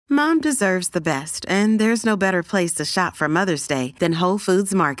Mom deserves the best, and there's no better place to shop for Mother's Day than Whole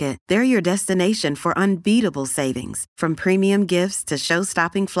Foods Market. They're your destination for unbeatable savings, from premium gifts to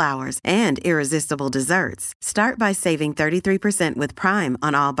show-stopping flowers and irresistible desserts. Start by saving 33% with Prime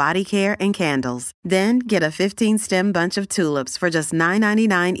on all body care and candles. Then get a 15-stem bunch of tulips for just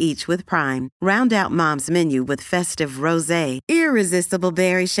 $9.99 each with Prime. Round out Mom's menu with festive rosé, irresistible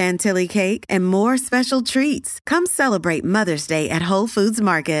berry chantilly cake, and more special treats. Come celebrate Mother's Day at Whole Foods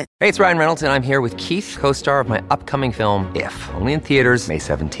Market. Hey, it's Ryan Reynolds, and I'm here with Keith, co-star of my upcoming film, If, only in theaters May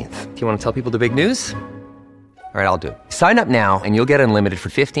 17th. Do you want to tell people the big news? All right, I'll do it. Sign up now and you'll get unlimited for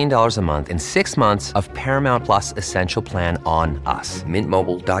 $15 a month and 6 months of Paramount Plus Essential Plan on us.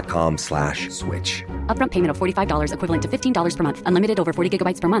 MintMobile.com/switch. Upfront payment of $45 equivalent to $15 per month. Unlimited over 40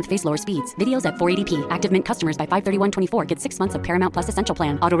 gigabytes per month. Face lower speeds. Videos at 480p. Active Mint customers by 531.24 get 6 months of Paramount Plus Essential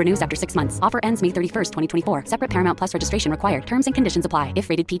Plan. Auto renews after 6 months. Offer ends May 31st, 2024. Separate Paramount Plus registration required. Terms and conditions apply if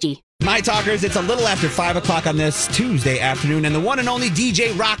rated PG. My Talkers, it's a little after 5 o'clock on this Tuesday afternoon, and the one and only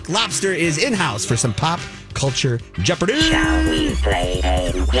DJ Rock Lobster is in-house for some pop culture Jeopardy. Shall we play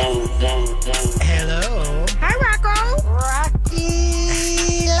a game? Hello. Hi, Rocco.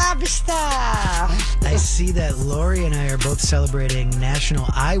 Rocky Lobster. I see that Lori and I are both celebrating National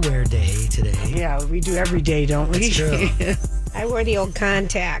Eyewear Day today. Yeah, we do every day, don't we? That's true. I wear the old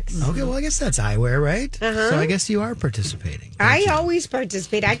contacts. Okay, well, I guess that's eyewear, right? Uh-huh. So I guess you are participating. I always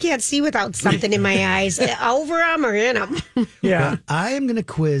participate. I can't see without something in my eyes, over them or in them. Yeah. Well, I am going to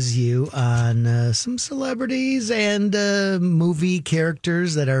quiz you on some celebrities and movie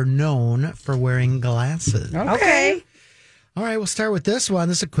characters that are known for wearing glasses. Okay. All right, we'll start with this one.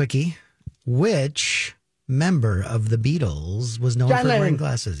 This is a quickie. Which member of the Beatles was known for wearing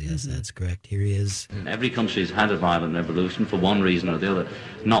glasses? Yes, that's correct. Here he is. Every country's had a violent revolution for one reason or the other.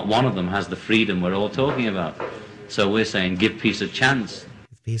 Not one of them has the freedom we're all talking about. So we're saying give peace a chance.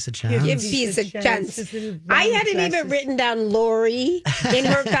 Give peace a chance. Give peace a chance. I hadn't even written down Lori in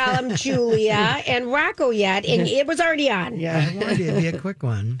her column, Julia, and Rocco yet, and it was already on. Yeah, I wanted it to be a quick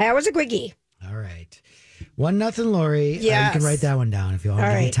one. That was a quickie. All right. 1-0, Lori. Yes. You can write that one down if you want. All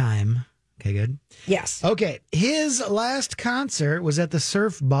right. Time. Okay, good. Yes. Okay. His last concert was at the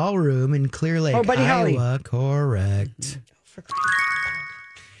Surf Ballroom in Clear Lake, Buddy Holly. Iowa. Correct.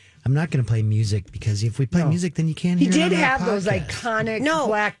 I'm not going to play music because if we play music, then you can't hear it. He did on our have those podcast. iconic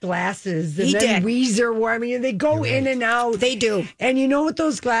black glasses. And He then did. Weezer wore. I mean, they go in and out. They do. And you know what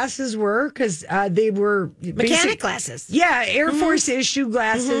those glasses were? Because they were Mechanic glasses. Yeah, Air Force issue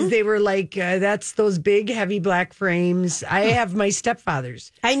glasses. They were like, that's those big, heavy black frames. I have my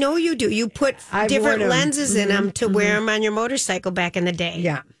stepfather's. I know you do. You put I've different worn 'em. lenses in them to wear them on your motorcycle back in the day.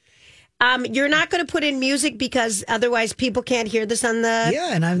 Yeah. You're not going to put in music because otherwise people can't hear this on the...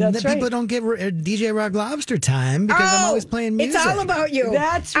 Yeah, and That's people right. don't get DJ Rock Lobster time because I'm always playing music. It's all about you.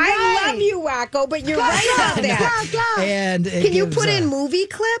 That's I right. love you, Rocco, but you're right about that. And it Can you gives, put in movie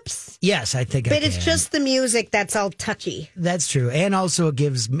clips? Yes, I think I But can. it's just the music that's all touchy. That's true. And also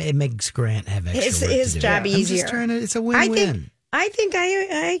it makes Grant have extra work His to do. job I'm easier. just trying to, it's a I win-win. think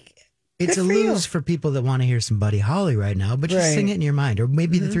I It's good a for you. lose for people that want to hear some Buddy Holly right now, but just Right. sing it in your mind. Or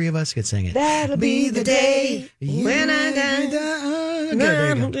maybe the three of us could sing it. That'll be the day when I die. Okay,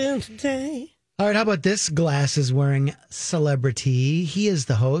 there you go. Today. All right, how about this glasses-wearing celebrity? He is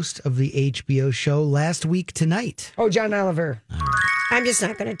the host of the HBO show Last Week Tonight. Oh, John Oliver. I'm just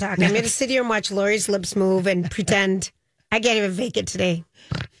not going to talk. I'm going to sit here and watch Lori's lips move and pretend I can't even fake it today.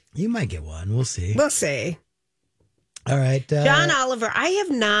 You might get one. We'll see. We'll see. All right. John Oliver. I have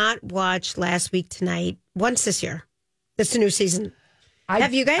not watched Last Week Tonight once this year. It's a new season.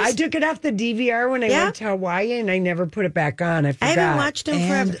 Have you guys? I took it off the DVR when I went to Hawaii, and I never put it back on. I forgot. I haven't watched him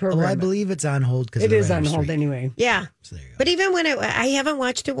and, forever. well, I believe it's on hold because It is on hold anyway. Yeah. So there you go. But even when I haven't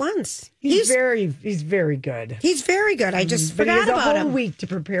watched it once. He's very good. He's very good. I just But he forgot has a about whole him. week to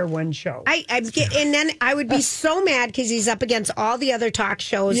prepare one show. And then I would be so mad because he's up against all the other talk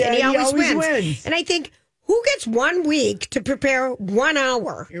shows, Yeah, and he he always always wins. wins. And I think, who gets 1 week to prepare 1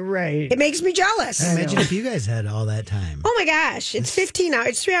 hour? You're right. It makes me jealous. Imagine if you guys had all that time. Oh my gosh, it's 15 hours.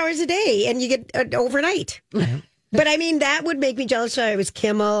 It's 3 hours a day, and you get overnight. But I mean, that would make me jealous. So I was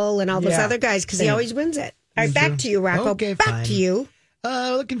Kimmel and all those other guys because he always wins it. All right, back to you, Rocco. Okay, back fine. to you.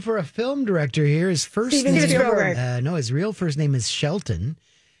 Looking for a film director here. His first Steven name, Spielberg. no, his real first name is Shelton.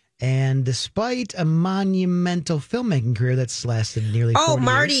 And despite a monumental filmmaking career that's lasted nearly 40 years,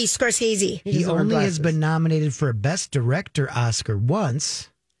 Marty Scorsese. he only has been nominated for a Best Director Oscar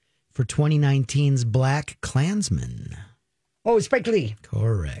once for 2019's Black Klansman. Oh, Spike Lee.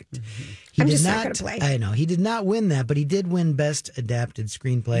 Correct. I'm just not gonna play. I know. He did not win that, but he did win Best Adapted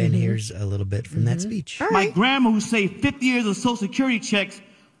Screenplay. And here's a little bit from that speech. My grandma, who saved 50 years of Social Security checks,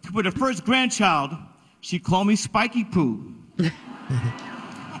 with her first grandchild, she called me Spiky Poo.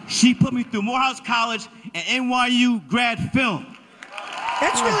 She put me through Morehouse College and NYU grad film.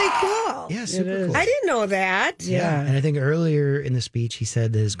 That's really cool. Yeah, super cool. I didn't know that. Yeah. And I think earlier in the speech, he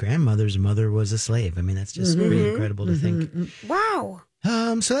said that his grandmother's mother was a slave. I mean, that's just pretty incredible to think. Wow.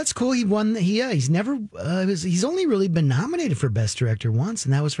 So that's cool. He won. He's never. He's only really been nominated for Best Director once,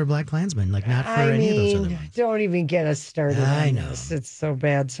 and that was for BlacKkKlansman. Like not for any of those other ones. Don't even get us started. I know this. It's so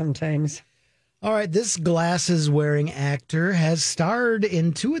bad sometimes. All right, this glasses-wearing actor has starred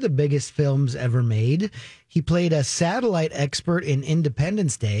in two of the biggest films ever made. He played a satellite expert in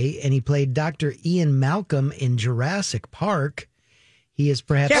Independence Day, and he played Dr. Ian Malcolm in Jurassic Park. He is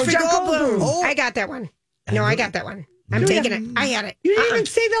perhaps... Jeffrey Goldblum. Oh. I got that one. No, I got that one. I'm taking it. I had it. You didn't even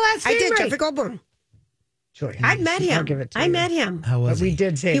say the last name. I did, right. Jeffrey Goldblum. Joy, I met him. I'll give it to I you. met him. How was But he? we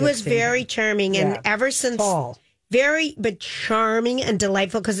did say He the was same very thing. charming, and ever since... Tall. Very, but charming and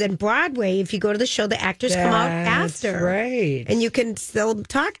delightful. Because in Broadway, if you go to the show, the actors come out after. That's right. And you can still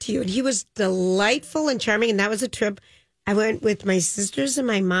talk to you. And he was delightful and charming. And that was a trip. I went with my sisters and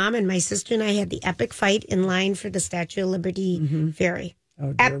my mom. And my sister and I had the epic fight in line for the Statue of Liberty ferry.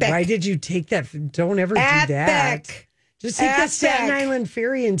 Oh, dear. Epic. Why did you take that? Don't ever do that. Epic. Just take the Staten Island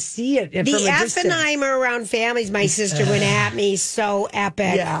ferry and see it from a The distance. Oppenheimer around families, my sister went at me. So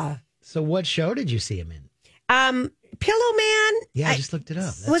epic. Yeah. So what show did you see him in? Pillow Man. Yeah, I just looked it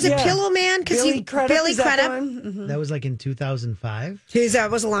up. Was it Pillow Man? Because Billy Crudup. Billy is that the Crudup. one? Mhm. That was like in 2005. Jeez,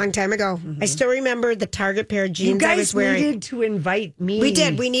 that was a long time ago. I still remember the Target pair of You jeans I was guys wearing. needed to invite me. We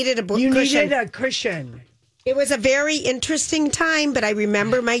did. We needed a You cushion. needed a cushion. It was a very interesting time, but I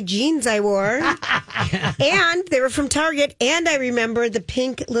remember my jeans I wore. And they were from Target. And I remember the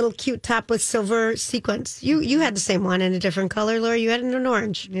pink little cute top with silver sequins. You had the same one in a different color, Laura. You had it in an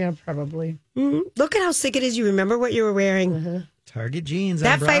orange. Yeah, probably. Mm-hmm. Look at how sick it is. You remember what you were wearing. Target jeans.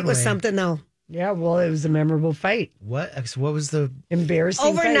 That on fight was Broadway. something, though. Yeah, well, it was a memorable fight. What was the Embarrassing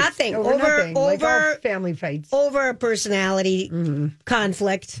Over fight. nothing. Over nothing. Like Over- all family fights. Over a personality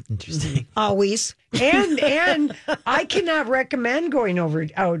conflict. interesting? Always. And I cannot recommend going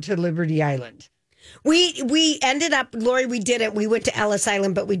out to Liberty Island. We ended up, Lori, we didn't. We went to Ellis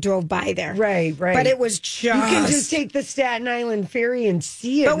Island, but we drove by there. Right. But it was just... You can just take the Staten Island ferry and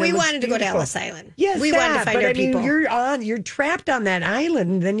see it. But and we it looks wanted to go to beautiful. Ellis Island. Yes, we wanted to find but our I mean, people. you're trapped on that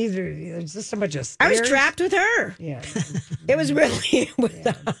island, and then there's just so much of I was stairs. trapped with her. Yeah. It was really...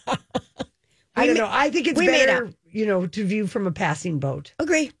 I don't know. I think it's we made better, up. to view from a passing boat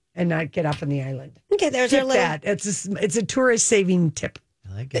Agree. and not get off on the island. Okay, there's Tip our little... that. It's a tourist saving tip.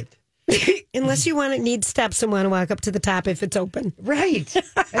 I like it. Unless you need steps and want to walk up to the top if it's open. Right.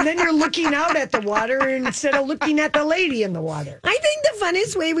 And then you're looking out at the water instead of looking at the lady in the water. I think the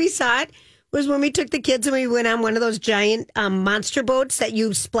funniest way we saw it was when we took the kids and we went on one of those giant monster boats that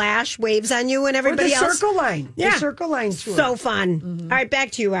you splash waves on you and everybody Or the else. Circle Line. Yeah. The Circle Line tour. So fun. All right,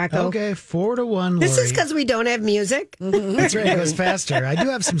 back to you, Rocco. Okay, 4-1. This Lori. is because we don't have music. That's right. It goes faster. I do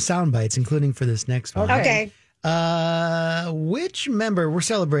have some sound bites, including for this next one. Okay. Which member? We're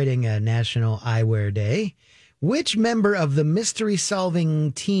celebrating National Eyewear Day. Which member of the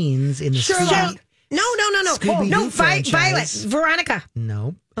mystery-solving teens in the No. Scooby-Doo No, Violet. franchise? Veronica.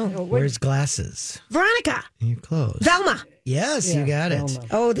 No. Wears glasses. Veronica. You're close. Velma. Yes, you got it. Velma.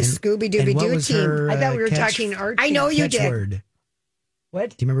 Oh, the Scooby-Dooby what Doo was team. her, I thought we were catch- talking art. I know you did. catchword?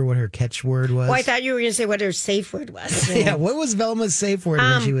 What? Do you remember what her catchword was? Oh, I thought you were going to say what her safe word was. Yeah, what was Velma's safe word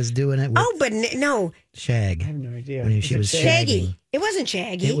when she was doing it with Oh, but no. Shag? I have no idea. When she was Shaggy. shagging. It wasn't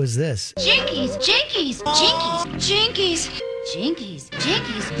Shaggy. It was this. Jinkies, jinkies, jinkies, jinkies, jinkies, jinkies,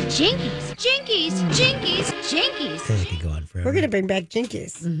 jinkies, jinkies, jinkies, jinkies. I feel like I could go on forever. We're going to bring back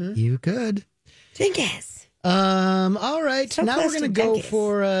Jinkies. You could. Jinkies. All right. So now close we're going to to go Jinkies.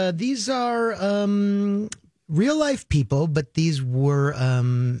 for these are real life people, but these were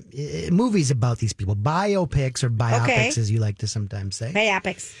movies about these people, biopics or biopics, Okay. as you like to sometimes say.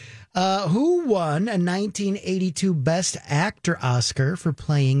 Biopics. Who won a 1982 Best Actor Oscar for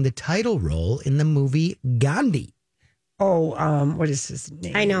playing the title role in the movie Gandhi? Oh, what is his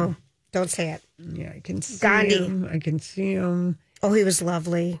name? I know. Don't say it. Yeah, I can see Gandhi. him. I can see him. Oh, he was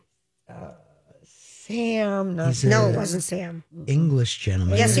lovely. Sam. No, He's No, a it wasn't Sam. English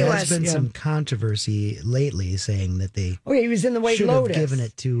gentleman. Yes, he There was. has been Yeah. some controversy lately saying that they Oh, he was in the White should Lotus. have given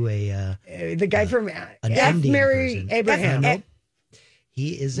it to a The guy from an F. Indian Mary person. Abraham. Nope.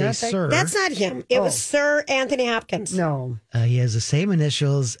 He is a Not that- sir. That's not him. It was Sir Anthony Hopkins. No. He has the same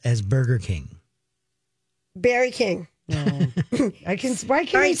initials as Burger King. Barry King. No. I can. Why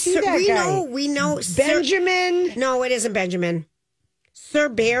can't All I right, see Sir, that we guy? know. Benjamin. No, it isn't Benjamin. Sir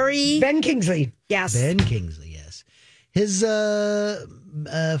Barry. Ben Kingsley. Yes. Ben Kingsley, yes. His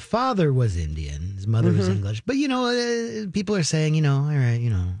father was Indian. His mother was English. But, people are saying, all right,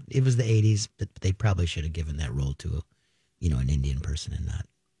 it was the 80s, but they probably should have given that role to, an Indian person and not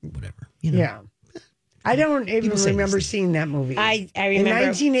whatever. Yeah. I don't even People say remember these seeing that movie. I remember. In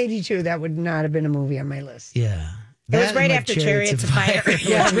 1982, that would not have been a movie on my list. Yeah. It was That right and, after Chariots of Fire.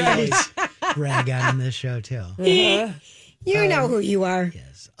 Yeah, right. Rag on this show, too. You know who you are.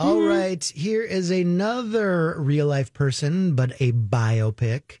 Yes. All right. Here is another real life person, but a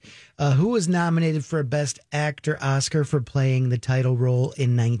biopic, who was nominated for a Best Actor Oscar for playing the title role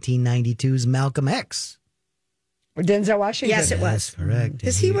in 1992's Malcolm X. Denzel Washington. Yes, it was. That's correct.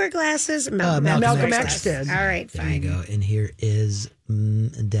 Does he wear glasses? Malcolm X did. All right, There you fine. go. And here is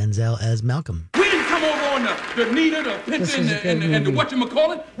Denzel as Malcolm. We didn't come over on the Nita, the Pinta, and the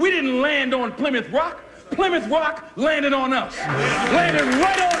whatchamacallit. We didn't land on Plymouth Rock. Plymouth Rock landed on us. Landed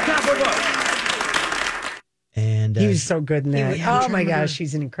right on top of us. And He was so good in that. Yeah, I'm Oh, my trying to gosh,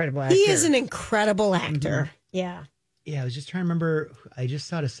 he's an incredible actor. He is an incredible actor. Yeah. Yeah, I was just trying to remember. I just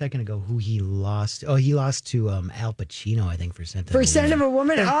saw it a second ago who he lost. Oh, he lost to Al Pacino, I think, for Scent of a For Scent Woman. of a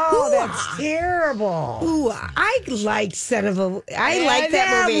Woman? Oh, that's terrible. Ooh, I like Son of a. I like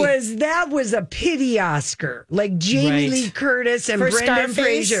that movie. That was a pity Oscar, like Jamie Right. Lee Curtis and For Brendan Scarface?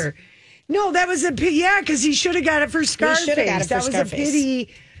 Fraser. No, that was a pity. Yeah, because he should have got it for Scarface. should have got it for that was Scarface. a pity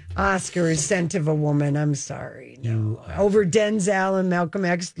Oscar. Scent of a Woman. I'm sorry. No, over Denzel and Malcolm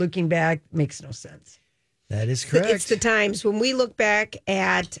X. Looking back, makes no sense. That is correct. It's the times when we look back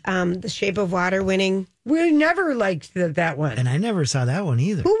at The Shape of Water winning. We never liked that one. And I never saw that one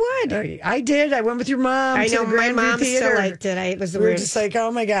either. Who would? I did. I went with your mom. I to know the my Grandview mom Theater. still liked it. It was the We were weirdest. just like,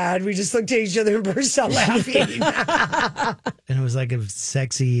 oh my God. We just looked at each other and burst out laughing. And it was like a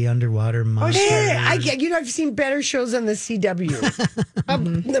sexy underwater monster. Hey, I've seen better shows on the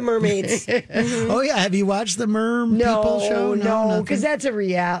CW. The Mermaids. Oh, yeah. Have you watched the People show? No, because that's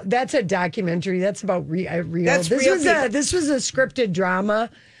that's a documentary. That's about real. That's real people. This was a scripted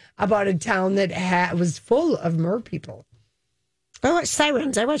drama about a town that was full of mer people. I watched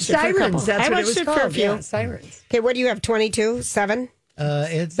Sirens. I watched it for a couple. Sirens. That's I what watched it was it called. for a few. Yeah, Sirens. Okay, what do you have? 22? 7?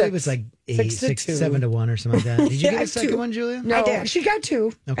 It was like 6 to 2. 7 to 1 or something like that. Did you Yeah, get I a second 2. one, Julia? No, I did. she got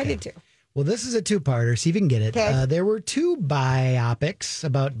 2. Okay. I did too. Well, this is a two-parter. See if you can get it. Okay. There were 2 biopics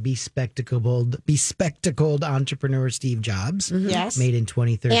about bespectacled entrepreneur Steve Jobs. Yes. Made in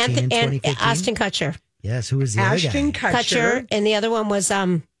 2013 and, And 2015. Ashton Kutcher. Yes, who was the Ashton other guy? Kutcher. And the other one was,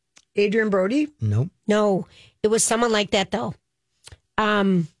 Adrian Brody. Nope. no, it was someone like that though.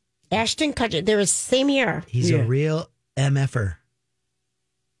 Ashton Kutcher. There was same year. He's a real MFer.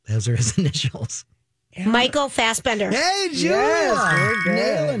 Those are his initials. Michael Fassbender. Hey, Julia! Yes, very good.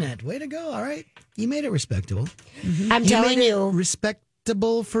 Nailing it. Way to go. All right. You made it respectable. I'm telling made it you.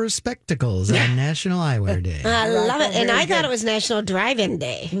 respectable for spectacles on National Eyewear Day. I love it. And very I thought good. it was National Drive-In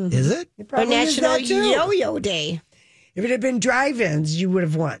Day. Is it? Or Probably is National that too. Yo-Yo Day. If it had been drive-ins, you would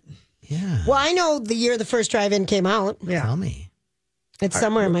have won. Yeah. Well, I know the year the first drive-in came out. Yeah. Tell me. It's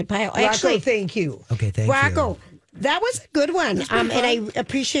somewhere in my pile. Rocco, Actually, thank you. Okay, thank Rocco, you. that was a good one. And I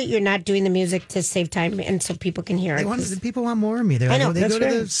appreciate you're not doing the music to save time and so people can hear it. People want more of me. They're I like, know. oh, they go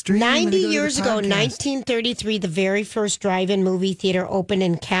to the stream. 90 and they go to the years ago, podcast. 1933, the very first drive-in movie theater opened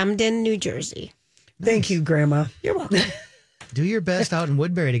in Camden, New Jersey. Thank you, Grandma. You're welcome. Do your best out in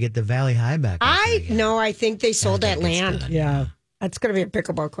Woodbury to get the Valley High back. I think they sold that it's land. done. Yeah. That's going to be a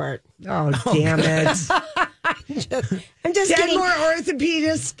pickleball court. Oh, damn it. I'm just 10 kidding. more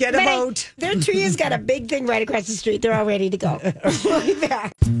orthopedists. Get a But boat. Their tree has got a big thing right across the street. They're all ready to go. We'll be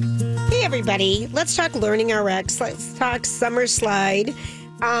back. Hey, everybody. Let's talk Learning RX. Let's talk Summer Slide.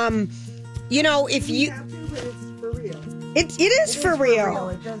 If you... It is for real.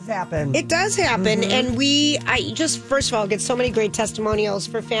 It does happen. It does happen. And I just, first of all, get so many great testimonials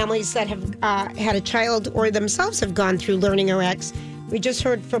for families that have had a child or themselves have gone through Learning RX. We just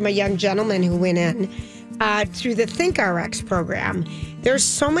heard from a young gentleman who went in through the Think RX program. There's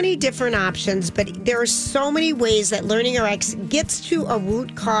so many different options, but there are so many ways that Learning RX gets to a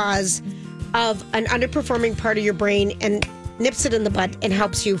root cause of an underperforming part of your brain and nips it in the bud and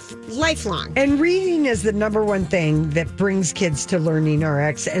helps you lifelong. And reading is the number one thing that brings kids to Learning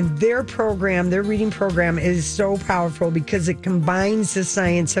RX. And their reading program is so powerful because it combines the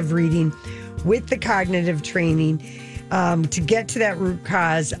science of reading with the cognitive training to get to that root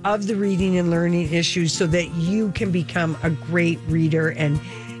cause of the reading and learning issues so that you can become a great reader and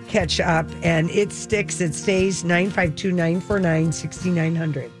catch up. And it sticks, it stays.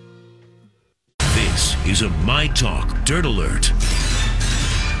 952-949-6900. This is a My Talk Dirt Alert.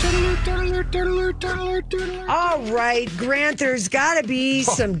 All right, Grant, there's got to be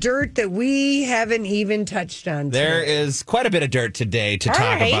some dirt that we haven't even touched on today. There is quite a bit of dirt today to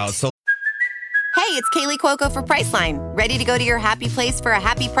talk about. So, Hey, it's Kaylee Cuoco for Priceline. Ready to go to your happy place for a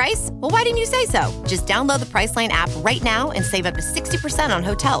happy price? Well, why didn't you say so? Just download the Priceline app right now and save up to 60% on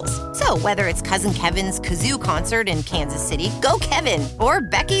hotels. So whether it's Cousin Kevin's Kazoo Concert in Kansas City, go Kevin, or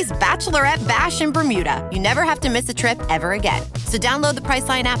Becky's Bachelorette Bash in Bermuda, you never have to miss a trip ever again. So download the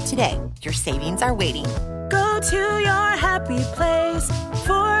Priceline app today. Your savings are waiting. Go to your happy place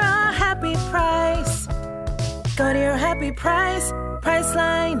for a happy price. Go to your happy price,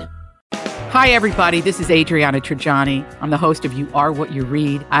 Priceline. Hi, everybody. This is Adriana Trajani. I'm the host of You Are What You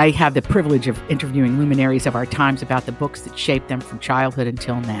Read. I have the privilege of interviewing luminaries of our times about the books that shaped them from childhood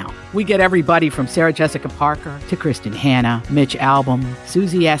until now. We get everybody from Sarah Jessica Parker to Kristen Hanna, Mitch Albom,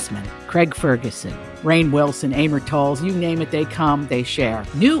 Susie Essman, Craig Ferguson, Rainn Wilson, Amor Tolls, you name it, they come, they share.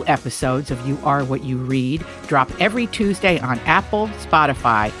 New episodes of You Are What You Read drop every Tuesday on Apple,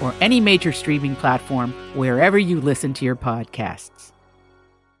 Spotify, or any major streaming platform wherever you listen to your podcasts.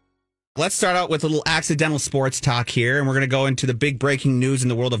 let's start out with a little accidental sports talk here, and we're going to go into the big breaking news in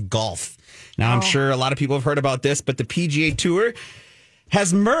the world of golf. Now, I'm sure a lot of people have heard about this, but the PGA Tour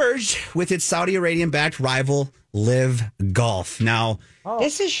has merged with its Saudi Arabian-backed rival Live Golf. Now,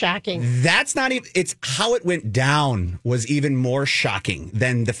 this is shocking. That's not even, it's how it went down was even more shocking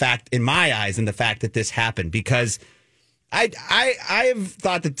than the fact, in my eyes, than the fact that this happened, because I've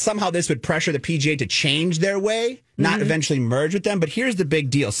thought that somehow this would pressure the PGA to change their way, not eventually merge with them. But here's the big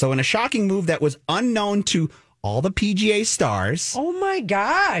deal. So in a shocking move that was unknown to all the PGA stars. Oh, my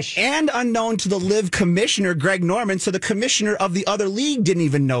gosh. And unknown to the Live commissioner, Greg Norman. So the commissioner of the other league didn't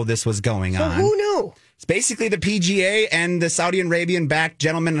even know this was going on. So who knew? It's basically the PGA and the Saudi Arabian-backed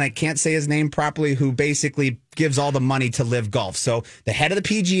gentleman, and I can't say his name properly, who basically gives all the money to Live Golf. So the head of the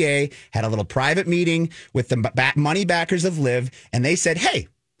PGA had a little private meeting with the money backers of Live, and they said, hey,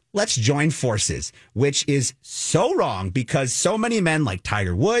 let's join forces, which is so wrong because so many men like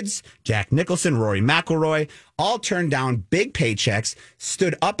Tiger Woods, Jack Nicholson, Rory McIlroy, all turned down big paychecks,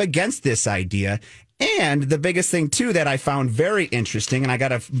 stood up against this idea. And the biggest thing, too, that I found very interesting, and I got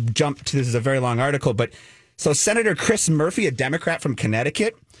to jump to this is a very long article, but so Senator Chris Murphy, a Democrat from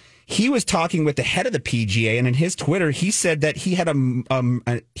Connecticut, he was talking with the head of the PGA, and in his Twitter, he said that he had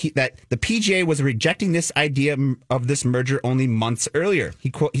that the PGA was rejecting this idea of this merger only months earlier.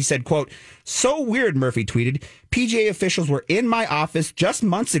 He said, quote, "So weird," Murphy tweeted. "PGA officials were in my office just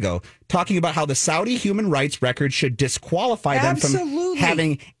months ago talking about how the Saudi human rights record should disqualify them from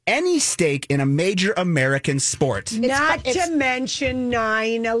having any stake in a major American sport." Not to mention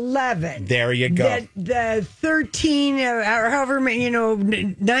 9/11. There you go. The 13 or however many,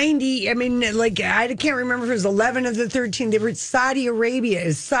 90. I mean, like I can't remember if it was 11 of the 13. They were Saudi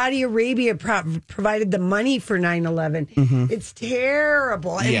Arabia. Saudi Arabia provided the money for 9/11. It's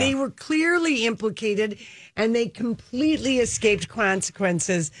terrible, and they were clearly implicated. And they completely escaped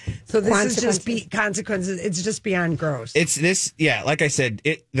consequences. So this is just consequences. It's just beyond gross. It's this, like I said,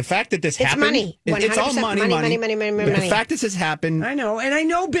 the fact that this happened. Money. It's all money. The fact this has happened. I know. And I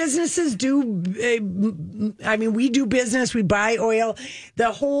know businesses do. I mean, we do business. We buy oil.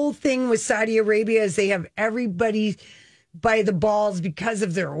 The whole thing with Saudi Arabia is they have everybody by the balls because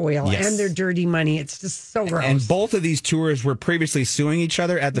of their oil and their dirty money. It's just so gross. And both of these tours were previously suing each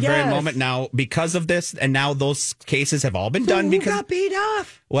other at the very moment now because of this, and now those cases have all been done. Who got paid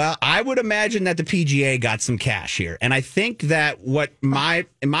off? Well, I would imagine that the PGA got some cash here, and I think that what my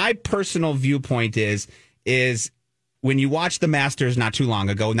personal viewpoint is when you watch the Masters not too long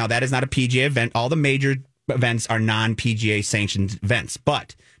ago. Now that is not a PGA event. All the major events are non-PGA sanctioned events,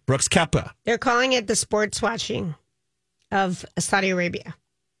 but Brooks Koepka. They're calling it the sports watching of Saudi Arabia.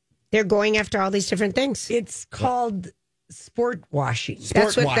 They're going after all these different things. It's called sport washing.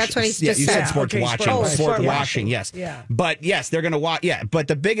 That's what he just said. You said sports watching. Sport washing, yes. Yeah. But yes, they're going to watch. Yeah. But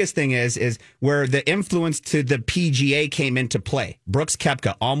the biggest thing is where the influence to the PGA came into play. Brooks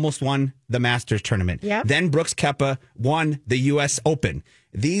Koepka almost won the Masters tournament. Yep. Then Brooks Koepka won the U.S. Open.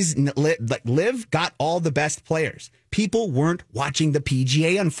 These Live got all the best players. People weren't watching the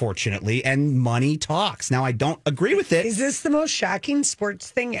PGA, unfortunately, and money talks. Now, I don't agree with it. Is this the most shocking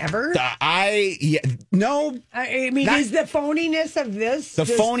sports thing ever? No. I mean, is the phoniness of this? The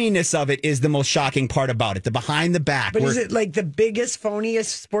phoniness of it is the most shocking part about it. The behind the back. But is it like the biggest, phoniest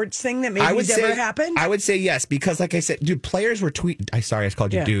sports thing that maybe ever happened? I would say yes, because like I said, dude, players were tweeting. Sorry, I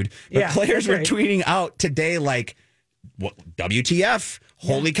called you dude. But players were tweeting out today like, WTF.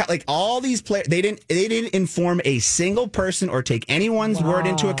 Holy cow! Like all these players, they didn't inform a single person or take anyone's word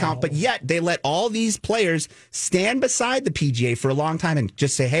into account. But yet they let all these players stand beside the PGA for a long time and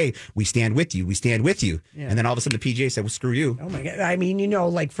just say, "Hey, we stand with you. We stand with you." Yeah. And then all of a sudden, the PGA said, "Well, screw you." Oh my God! I mean,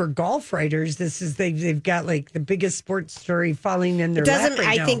 like for golf writers, they've got like the biggest sports story falling in their lap right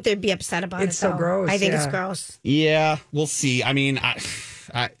now. I think they'd be upset about it. It's so gross. I think it's gross. Yeah, we'll see. I mean,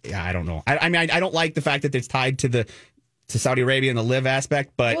 I don't know. I mean, I don't like the fact that it's tied to Saudi Arabia and the live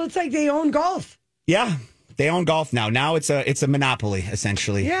aspect, but it's like they own golf. Yeah, they own golf now. Now it's a monopoly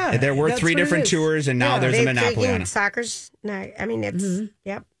essentially. Yeah, there were 3 different tours, and now there's a monopoly on it. Soccer's no, I mean it's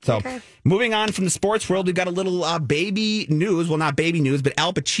yep. So, moving on from the sports world, we've got a little baby news. Well, not baby news, but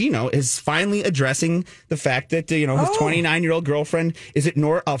Al Pacino is finally addressing the fact that his 29-year-old girlfriend, is it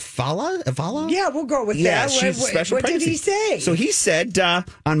Nora Avala? Yeah, we'll go with Yeah, that. she's special What did pregnancy. he say? So he said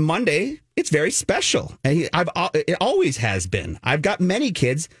on Monday, it's very special. And it always has been. I've got many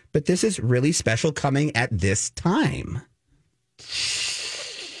kids, but this is really special coming at this time.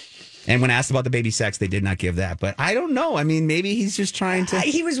 And when asked about the baby sex, they did not give that. But I don't know. I mean, maybe he's just trying to.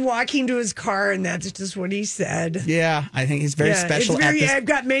 He was walking to his car, and that's just what he said. Yeah, I think he's very special. I've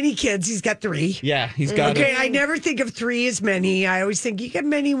got many kids. He's got 3. Yeah, he's got. Okay, I never think of 3 as many. I always think you get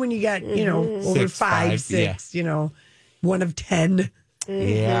many when you got over 5, 6. Yeah. One of 10.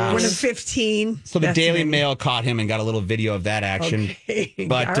 Yeah. One of 15. So the That's Daily many. Mail caught him and got a little video of that action. Okay.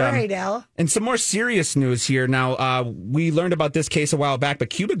 But, all right, Al. And some more serious news here. Now, we learned about this case a while back,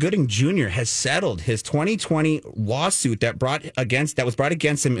 but Cuba Gooding Jr. has settled his 2020 lawsuit that was brought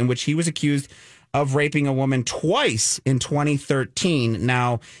against him, in which he was accused of raping a woman twice in 2013.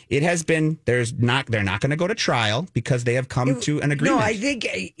 Now, it has been, they're not going to go to trial because they have come to an agreement. No, I think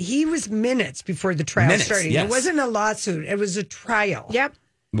he was minutes before the trial started. Yes. It wasn't a lawsuit. It was a trial. Yep.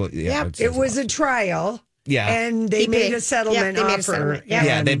 Well, yeah, It was a trial. Yeah. And they made a settlement they made a offer. settlement.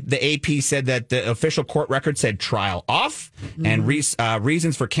 Yeah, the AP said that the official court record said trial off, and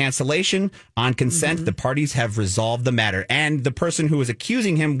reasons for cancellation on consent. The parties have resolved the matter, and the person who was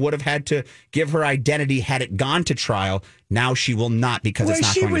accusing him would have had to give her identity had it gone to trial. Now she will not because it's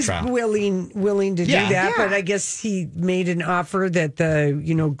not going to trial. She was willing to do that, but I guess he made an offer that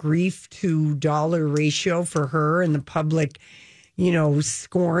the grief to dollar ratio for her and the public,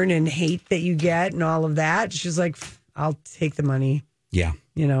 scorn and hate that you get and all of that. She's like, I'll take the money. Yeah.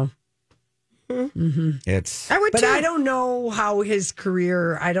 It's. I would But too. I don't know how his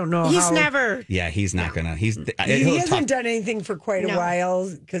career, I don't know He's how. never. Yeah, he's not going to. He hasn't done anything for quite a while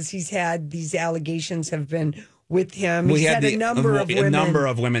because he's had these allegations have been with him. He's had a number of women. A number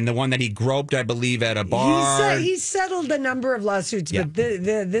of women. The one that he groped, I believe, at a bar. He's settled a number of lawsuits, but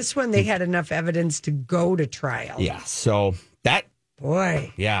this one, they had enough evidence to go to trial. Yeah, so that.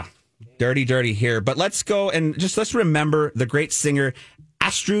 Boy. Yeah, dirty here. But let's go and let's remember the great singer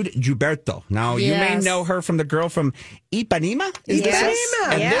Astrud Gilberto. Now, you may know her from the girl from Ipanema.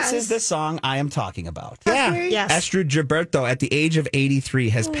 Ipanema. And this is the song I am talking about. Yes. Astrud Gilberto, at the age of 83,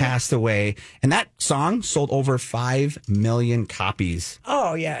 has passed away. And that song sold over 5 million copies.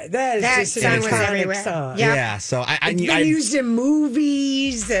 Oh, yeah. That is just song an was iconic everywhere. song. Yeah, so It's been used in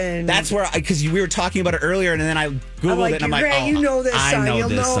movies. And that's where, because we were talking about it earlier, and then I Googled it, and I'm like, you know this I song. know You'll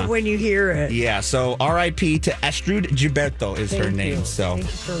this know song. it when you hear it. Yeah, so R.I.P. to Astrud Gilberto is her name. You. So Thank you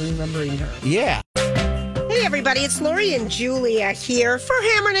for remembering her. Yeah. Hey, everybody, it's Lori and Julia here for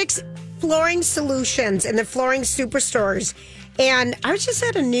Hammernix Flooring Solutions and the Flooring Superstores. And I was just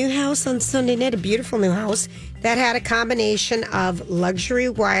at a new house on Sunday night, a beautiful new house that had a combination of luxury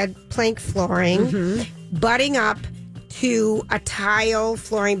wide plank flooring, butting up to a tile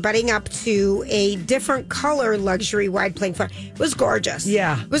flooring, butting up to a different color luxury wide plank flooring. It was gorgeous.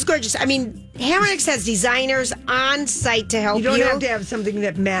 Yeah. It was gorgeous. I mean, Hammernix has designers on site to help you. You don't have to have something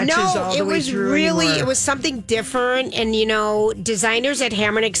that matches all the way through anymore. It was something different. And, designers at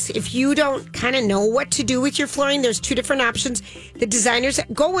Hammernix, if you don't kind of know what to do with your flooring, there's 2 different options. The designers,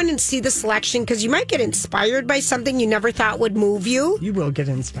 go in and see the selection because you might get inspired by something you never thought would move you. You will get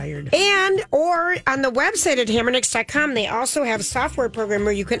inspired. Or on the website at hammernix.com, they also have a software program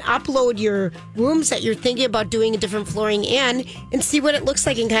where you can upload your rooms that you're thinking about doing a different flooring in and see what it looks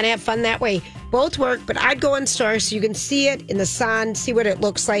like and kind of have fun that way. Both work, but I'd go in store so you can see it in the sun, see what it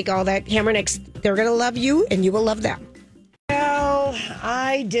looks like, all that. Hammernix, they're going to love you and you will love them. Well,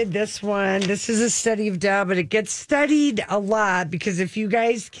 I did this one. This is a study of Dow, but it gets studied a lot because if you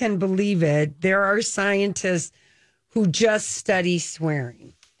guys can believe it, there are scientists who just study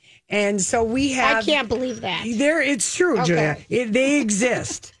swearing. And so we have... I can't believe that. It's true, Okay. Julia. They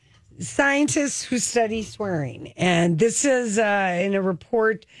exist. Scientists who study swearing. And this is in a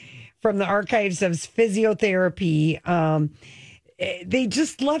report from the archives of physiotherapy. They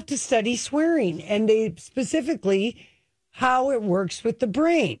just love to study swearing, and they specifically how it works with the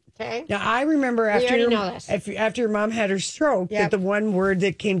brain. Okay. Now, I remember after your mom had her stroke, that the one word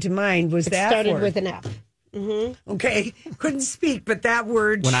that came to mind was that started word. with an F. Mm-hmm. Okay, couldn't speak, but that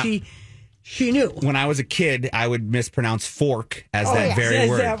word she knew. When I was a kid, I would mispronounce fork as very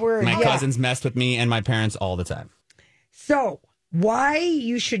word. That word. My cousins messed with me and my parents all the time. So, why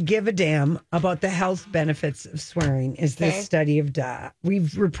you should give a damn about the health benefits of swearing is this study of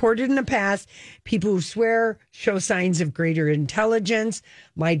we've reported in the past, people who swear show signs of greater intelligence.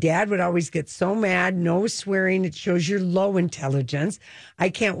 My dad would always get so mad, no swearing, it shows you're low intelligence. I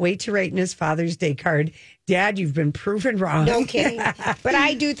can't wait to write in his Father's Day card, Dad, you've been proven wrong. No kidding. But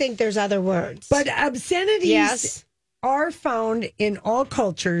I do think there's other words. But obscenities are found in all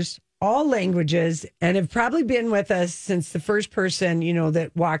cultures, all languages, and have probably been with us since the first person,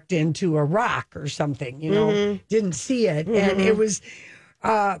 that walked into a rock or something, didn't see it. Mm-hmm. And it was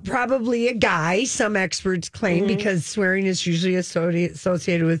probably a guy, some experts claim, because swearing is usually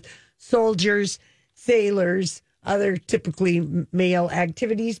associated with soldiers, sailors, other typically male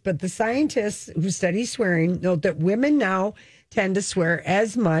activities. But the scientists who study swearing note that women now tend to swear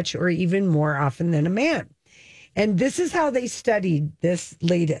as much or even more often than a man. And this is how they studied this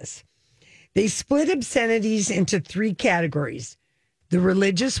latest. They split obscenities into 3 categories. The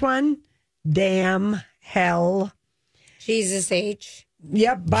religious one, damn, hell. Jesus H.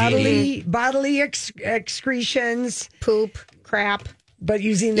 Yep, bodily excretions. Poop, crap. But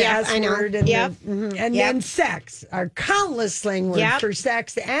using the S word. And, and then sex, our countless slang words for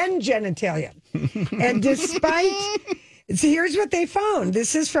sex and genitalia. And despite... So here's what they found.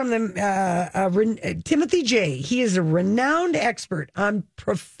 This is from Timothy J. He is a renowned expert on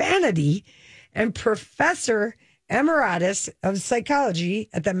profanity and professor emeritus of psychology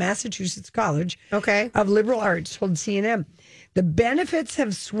at the Massachusetts College of Liberal Arts, told CNN. The benefits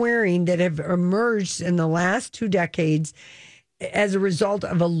of swearing that have emerged in the last 2 decades as a result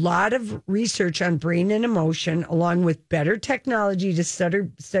of a lot of research on brain and emotion, along with better technology to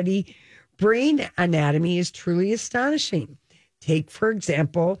study brain anatomy, is truly astonishing. Take, for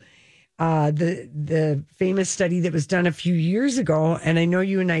example, the famous study that was done a few years ago, and I know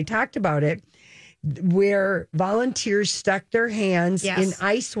you and I talked about it, where volunteers stuck their hands in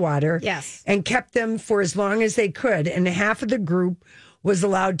ice water and kept them for as long as they could, and half of the group was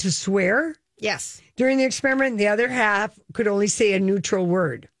allowed to swear during the experiment. The other half could only say a neutral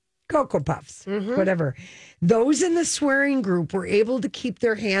word, Cocoa Puffs, whatever. Those in the swearing group were able to keep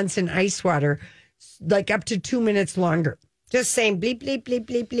their hands in ice water like up to 2 minutes longer. Just saying bleep, bleep, bleep,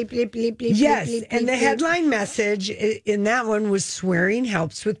 bleep, bleep, bleep, bleep, bleep. Yes, bleep, and bleep, the bleep. headline message in that one was swearing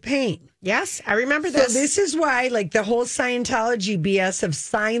helps with pain. Yes, I remember this. So this is why, like the whole Scientology BS of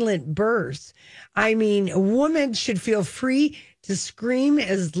silent births. I mean, a woman should feel free to scream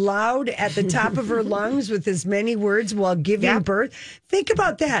as loud at the top of her lungs with as many words while giving birth. Think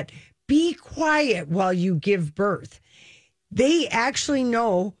about that. Be quiet while you give birth. They actually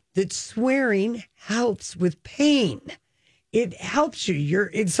know that swearing helps with pain. It helps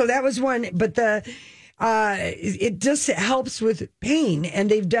you. So that was one, but it just helps with pain. And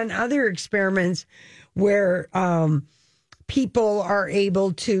they've done other experiments where people are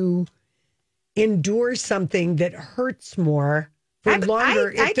able to endure something that hurts more for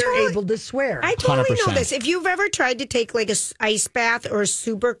longer if they're able to swear. I totally 100%. know this. If you've ever tried to take like a ice bath or a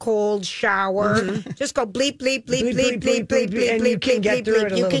super cold shower, just go bleep, bleep, bleep, bleep, bleep, bleep, bleep, and you can get through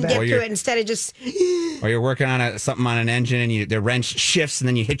it a you little can bit. get through it instead of just... Or you're working on something on an engine and the wrench shifts and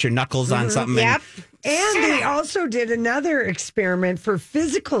then you hit your knuckles on something. Yep. And they also did another experiment for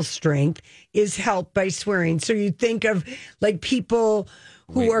physical strength is helped by swearing. So you think of like people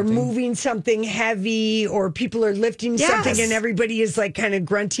who are moving something heavy or people are lifting something and everybody is like kind of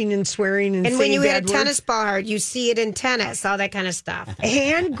grunting and swearing and saying when you hit a bad tennis words. ball hard, you see it in tennis, all that kind of stuff.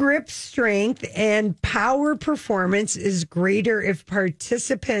 Hand grip strength and power performance is greater if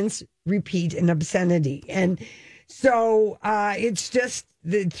participants repeat an obscenity. And so it's just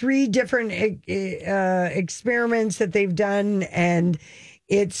the 3 different experiments that they've done, and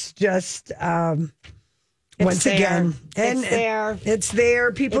it's just once again, and it's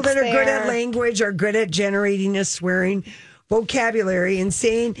there. People that are good at language are good at generating a swearing vocabulary, and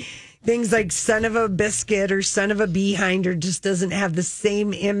saying things like "son of a biscuit" or "son of a behinder" just doesn't have the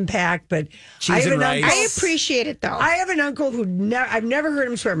same impact. But I appreciate it though. I have an uncle who I've never heard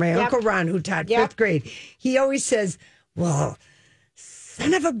him swear. My Uncle Ron, who taught 5th grade, he always says, "Well,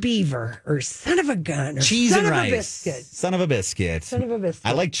 son of a beaver or son of a gun or cheese son and of rice. a biscuit. Son of a biscuit. Son of a biscuit.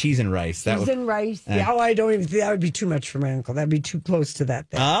 I like cheese and rice. Cheese and rice. Yeah, I don't even think that would be too much for my uncle. That'd be too close to that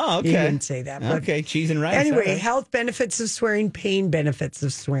thing. Oh, okay. He didn't say that. But okay, cheese and rice. anyway, right. health benefits of swearing, pain benefits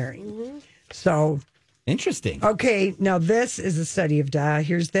of swearing. So interesting. Okay, now this is a study of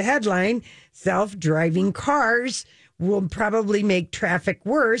here's the headline. Self-driving cars will probably make traffic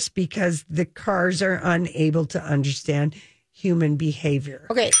worse because the cars are unable to understand human behavior.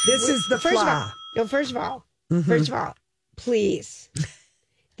 Okay, this is the flaw. First of all, please,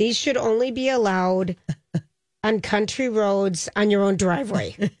 these should only be allowed on country roads on your own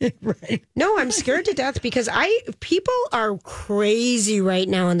driveway. Right. No, I'm scared to death because people are crazy right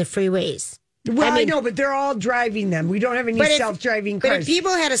now on the freeways. Well, I know, but they're all driving them. We don't have any self-driving cars. But if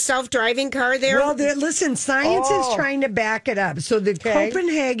people had a self-driving car there... Well, listen, science is trying to back it up. So the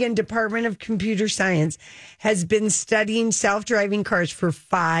Copenhagen Department of Computer Science has been studying self-driving cars for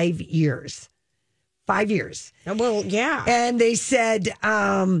 5 years. 5 years. Well, yeah. And they said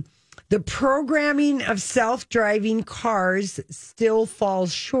the programming of self-driving cars still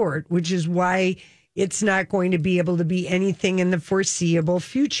falls short, which is why it's not going to be able to be anything in the foreseeable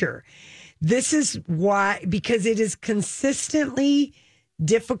future. This is why, because it is consistently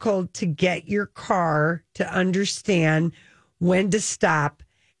difficult to get your car to understand when to stop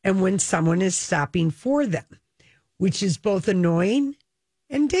and when someone is stopping for them, which is both annoying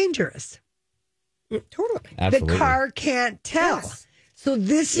and dangerous. Totally. Absolutely. The car can't tell. Yes. So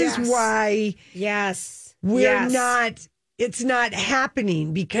this is why we're not, it's not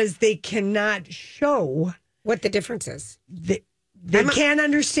happening because they cannot show what the difference is. They can't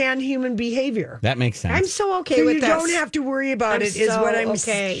understand human behavior. That makes sense. I'm so okay with you this. You don't have to worry about it, is what I'm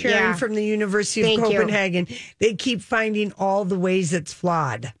sharing from the University of Copenhagen. They keep finding all the ways it's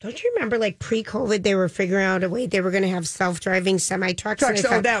flawed. Don't you remember, like, pre-COVID, they were figuring out a way they were going to have self-driving semi-trucks?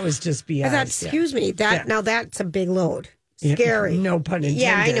 That was just BS. I thought, excuse me, now that's a big load. Scary. No pun intended.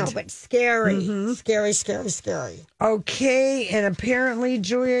 Yeah, I know, but scary. Scary. Okay, and apparently,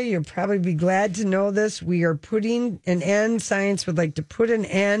 Julia, you'll probably be glad to know this. We are putting an end, science would like to put an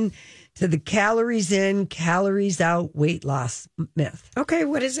end to the calories in, calories out weight loss myth. Okay,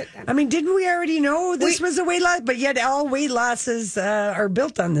 what is it then? I mean, didn't we already know this was a weight loss? But yet all weight losses are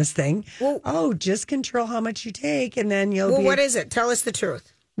built on this thing. Well, just control how much you take, and then you'll be... what is it? Tell us the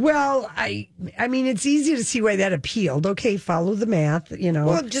truth. Well, I mean, it's easy to see why that appealed. Okay, follow the math,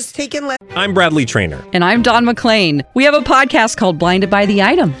 Well, just take in less. I'm Bradley Trainer. And I'm Don McClain. We have a podcast called Blinded by the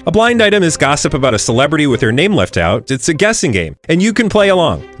Item. A blind item is gossip about a celebrity with their name left out. It's a guessing game, and you can play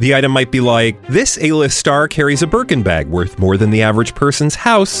along. The item might be like, this A-list star carries a Birkin bag worth more than the average person's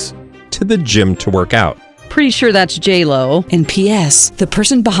house to the gym to work out. Pretty sure that's J-Lo. And P.S. the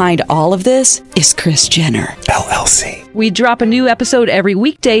person behind all of this is Kris Jenner, LLC. We drop a new episode every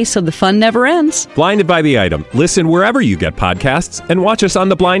weekday so the fun never ends. Blinded by the Item. Listen wherever you get podcasts and watch us on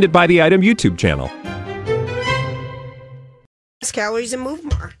the Blinded by the Item YouTube channel. Calories and move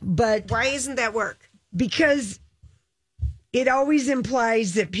more. But why isn't that work? Because it always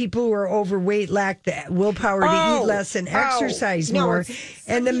implies that people who are overweight lack the willpower to eat less and exercise more.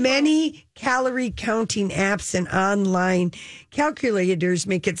 And the many calorie counting apps and online calculators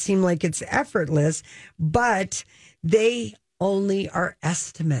make it seem like it's effortless, but they only are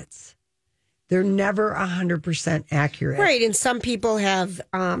estimates. They're never 100% accurate. Right. And some people have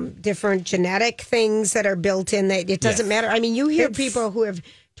different genetic things that are built in that it doesn't matter. I mean, you hear people who have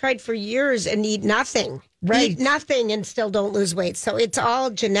tried for years and eat nothing. Right. Eat nothing and still don't lose weight. So it's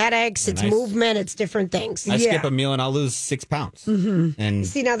all genetics, it's movement, it's different things. I skip a meal and I'll lose 6 pounds. Mm-hmm. And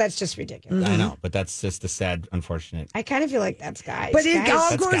see, now that's just ridiculous. I know, but that's just the sad, unfortunate. I kind of feel like that's guys. But it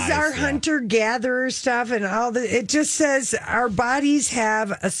all goes our hunter-gatherer stuff and all the. It just says our bodies have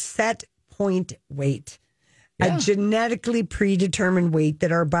a set point weight, a genetically predetermined weight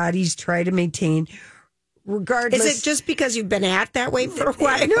that our bodies try to maintain. Regardless, is it just because you've been at that weight for a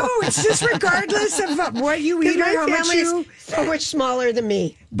while? No, it's just regardless of what you eat or how much you. So much smaller than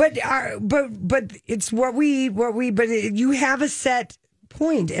me. But it's what we. But you have a set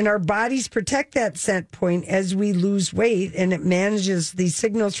point, and our bodies protect that set point as we lose weight, and it manages the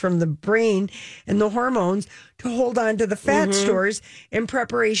signals from the brain and the hormones to hold on to the fat stores in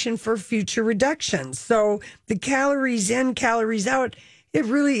preparation for future reductions. So the calories in, calories out. It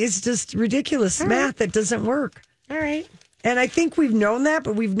really is just ridiculous math that doesn't work. All right. And I think we've known that,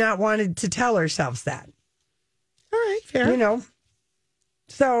 but we've not wanted to tell ourselves that. All right, fair.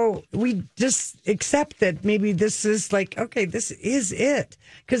 So we just accept that maybe this is like, okay, this is it.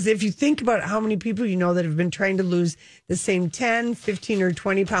 Because if you think about how many people you know that have been trying to lose the same 10, 15, or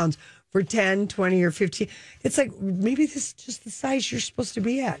 20 pounds for 10, 20, or 15. It's like, maybe this is just the size you're supposed to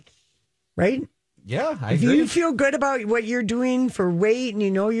be at, right? Yeah, I If agree. you feel good about what you're doing for weight and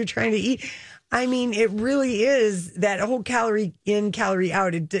you know you're trying to eat, I mean, it really is that whole calorie in, calorie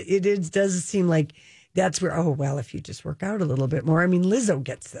out. It does seem like that's where, oh, well, if you just work out a little bit more. I mean, Lizzo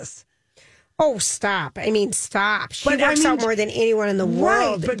gets this. Oh, stop. I mean, stop. She But, works I mean, out more than anyone in the right,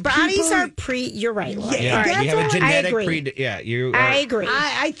 world. but Bodies people- are you're right. Laura. Yeah, All right. you have a genetic I agree. you. I agree.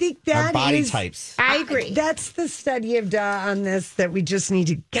 I think Our that body is- types. I agree. That's the study of on this, that we just need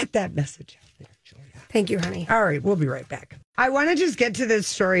to get that message out there, Julia. Thank you, honey. All right, we'll be right back. I want to just get to this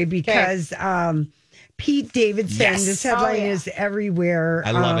story because Pete Davidson, Yes. this headline Oh, yeah. is everywhere.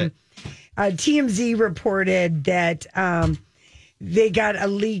 I love it. TMZ reported that they got a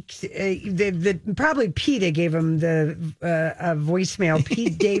leak. Probably PETA gave him the voicemail.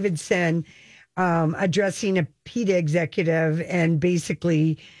 Pete Davidson addressing a PETA executive, and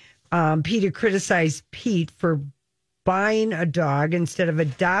basically PETA criticized Pete for buying a dog instead of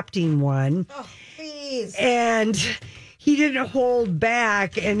adopting one. Oh, please. And he didn't hold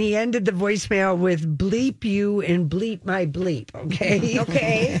back, and he ended the voicemail with bleep you and bleep my bleep. Okay.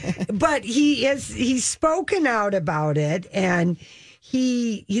 Okay. But he's spoken out about it, and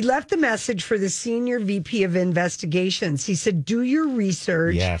he left the message for the senior VP of investigations. He said, do your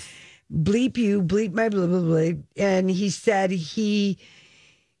research. Yes. Bleep you, bleep my blah, blah, blah. And he said he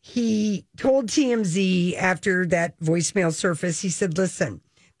told TMZ after that voicemail surfaced, he said, listen,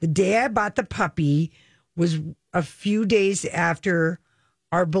 the day I bought the puppy was a few days after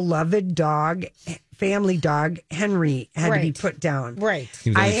our beloved dog, family dog, Henry, had to be Right. put down. Right. He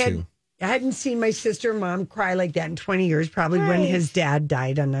was only 2. I hadn't seen my sister and mom cry like that in 20 years, probably when Right. his dad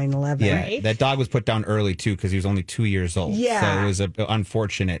died on 9/11. Yeah, Right. that dog was put down early too because he was only 2 years old. Yeah. so it was an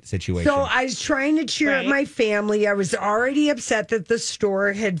unfortunate situation. So I was trying to cheer up Right. my family. I was already upset that the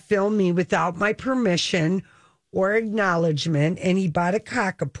store had filmed me without my permission or acknowledgement, and he bought a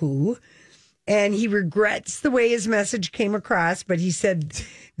cockapoo. And he regrets the way his message came across, but he said,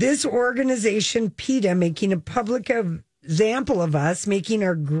 this organization, PETA, making a public example of us, making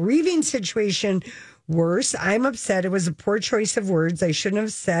our grieving situation worse. I'm upset. It was a poor choice of words. I shouldn't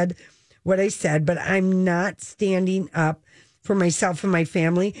have said what I said, but I'm not standing up for myself and my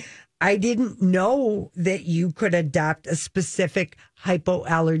family. I didn't know that you could adopt a specific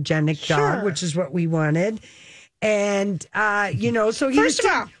hypoallergenic dog, Sure. which is what we wanted. And, so he First of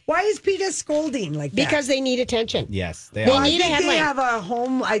was- all- why is PETA scolding like that? Because they need attention. yes, they They are. I need a think they headline. have a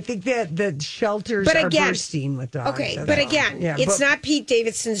home. I think that the shelters But are again- bursting with dogs. Okay, That's but all. again, Yeah, it's but- not Pete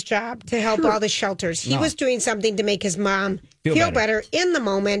Davidson's job to help Sure. all the shelters. He No. was doing something to make his mom Feel feel better. better in the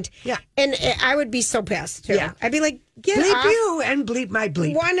moment. Yeah. And I would be so pissed, too. Yeah. I'd be like, get bleep off. you and bleep my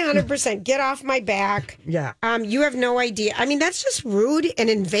bleep. 100%. Get off my back. Yeah. You have no idea. I mean, that's just rude and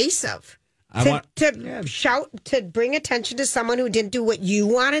invasive. I To, want- to shout, to bring attention to someone who didn't do what you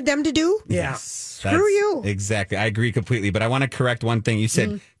wanted them to do. Yeah. Screw you. Exactly. I agree completely. But I want to correct one thing. You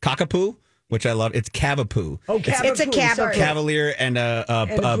said cockapoo, which I love. It's cavapoo. Oh, It's a cavapoo, cavapoo. sorry. Cavalier and a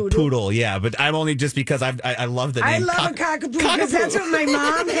poodle? poodle. Yeah, but I'm only just because I love the I name. love a cockapoo because that's what my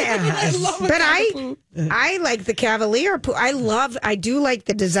mom has. But I like the Cavalier. I do like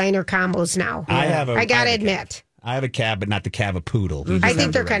the designer combos now. I gotta admit. I have a cab, but not the cavapoodle. Mm-hmm. I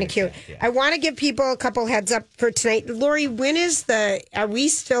think they're kind of cute. I want to give people a couple heads up for tonight. Lori, are we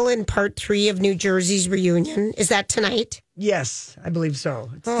still in part 3 of New Jersey's reunion? Is that tonight? Yes, I believe so.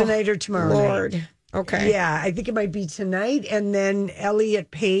 It's tonight or tomorrow Lord. night. Okay. Yeah, I think it might be tonight. And then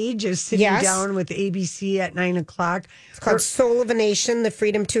Elliot Page is sitting Yes. down with ABC at 9:00. It's called Soul of a Nation, The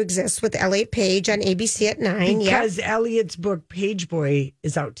Freedom to Exist with Elliot Page on ABC at 9. Because Elliot's book, Page Boy,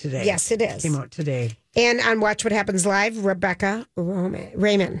 is out today. Yes, it is. Came out today. And on Watch What Happens Live, Rebecca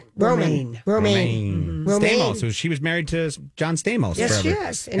Romaine. Stamos. So she was married to John Stamos. Yes, forever. she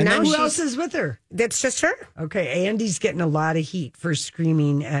is. And now then who she's- else is with her? That's just her. Okay, Andy's getting a lot of heat for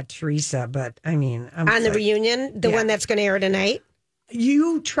screaming at Teresa, but I mean, I'm On the like, reunion, the Yeah. one that's going to air tonight.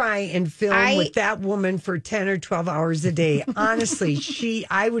 You try and film with that woman for 10 or 12 hours a day. Honestly,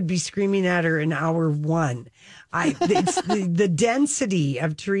 I would be screaming at her in hour 1. The density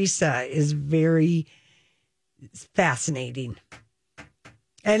of Teresa is very fascinating.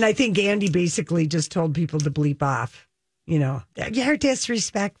 And I think Andy basically just told people to bleep off, you're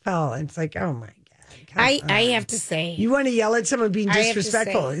disrespectful. And it's like, oh my God. I have to say, You want to yell at someone being I have to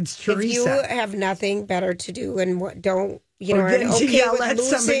disrespectful. say, It's Teresa. If you have nothing better to do and don't, Or are than to okay yell with at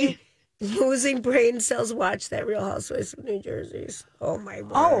losing, somebody. losing brain cells, watch that Real Housewives of New Jersey's. Oh my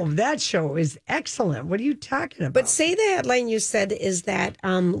word. Oh, that show is excellent. What are you talking about? But say the headline you said is that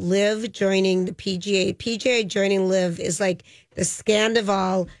Liv joining the PGA. PGA joining Liv is like the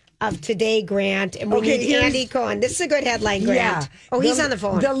Scandival of today, Grant, and we need Andy Cohen. This is a good headline, Grant. Yeah. Oh, he's on the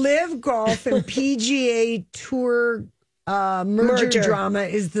phone. The Live Golf and PGA Tour merger drama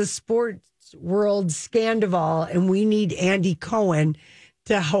is the sports world scandal, and we need Andy Cohen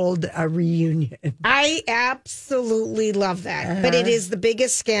to hold a reunion. I absolutely love that. But it is the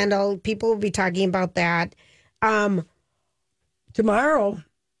biggest scandal. People will be talking about that. Tomorrow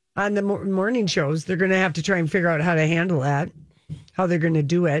on the morning shows, they're going to have to try and figure out how to handle that, how they're going to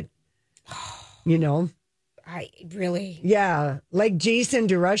do it. You know? Yeah. Like Jason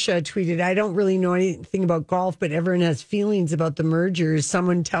DeRusha tweeted, I don't really know anything about golf, but everyone has feelings about the mergers.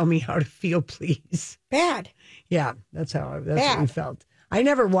 Someone tell me how to feel, please. Bad. Yeah, that's what we felt. I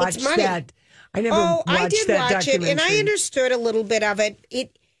never watched that. I did watch it, and I understood a little bit of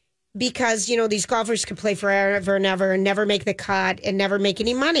it. Because, these golfers could play forever and ever and never make the cut and never make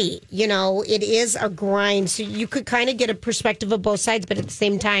any money. It is a grind. So you could kind of get a perspective of both sides, but at the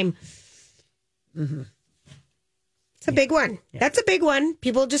same time, it's a big one. Yeah. That's a big one.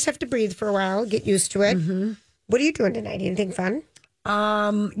 People just have to breathe for a while, get used to it. What are you doing tonight? Anything fun?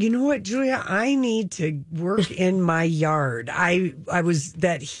 You know what, Julia? I need to work in my yard. I was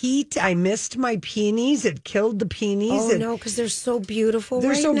that heat. I missed my peonies. It killed the peonies. Oh no, because they're so beautiful.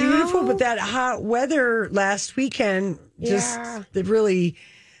 They're so beautiful, but that hot weather last weekend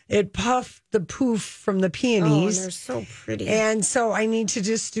it puffed the poof from the peonies. Oh, they're so pretty. And so I need to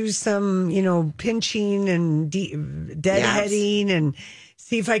just do some, pinching and deadheading and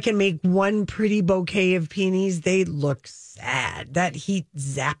see if I can make one pretty bouquet of peonies. They look sad. That heat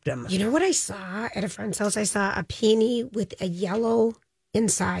zapped them. You know what I saw at a friend's house? I saw a peony with a yellow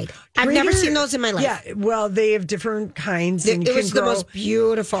inside. I've never seen those in my life. Yeah, well, they have different kinds. It was the most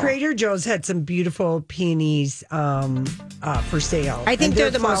beautiful. Trader Joe's had some beautiful peonies for sale. I think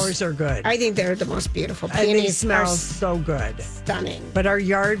their flowers are good. I think they're the most beautiful. Peonies And they smell so good. Stunning. But our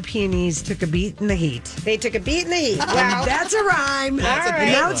yard peonies took a beat in the heat. They took a beat in the heat. Well, that's a rhyme. All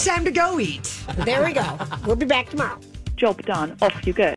right. Now it's time to go eat. There we go. We'll be back tomorrow. Job done. Off you go.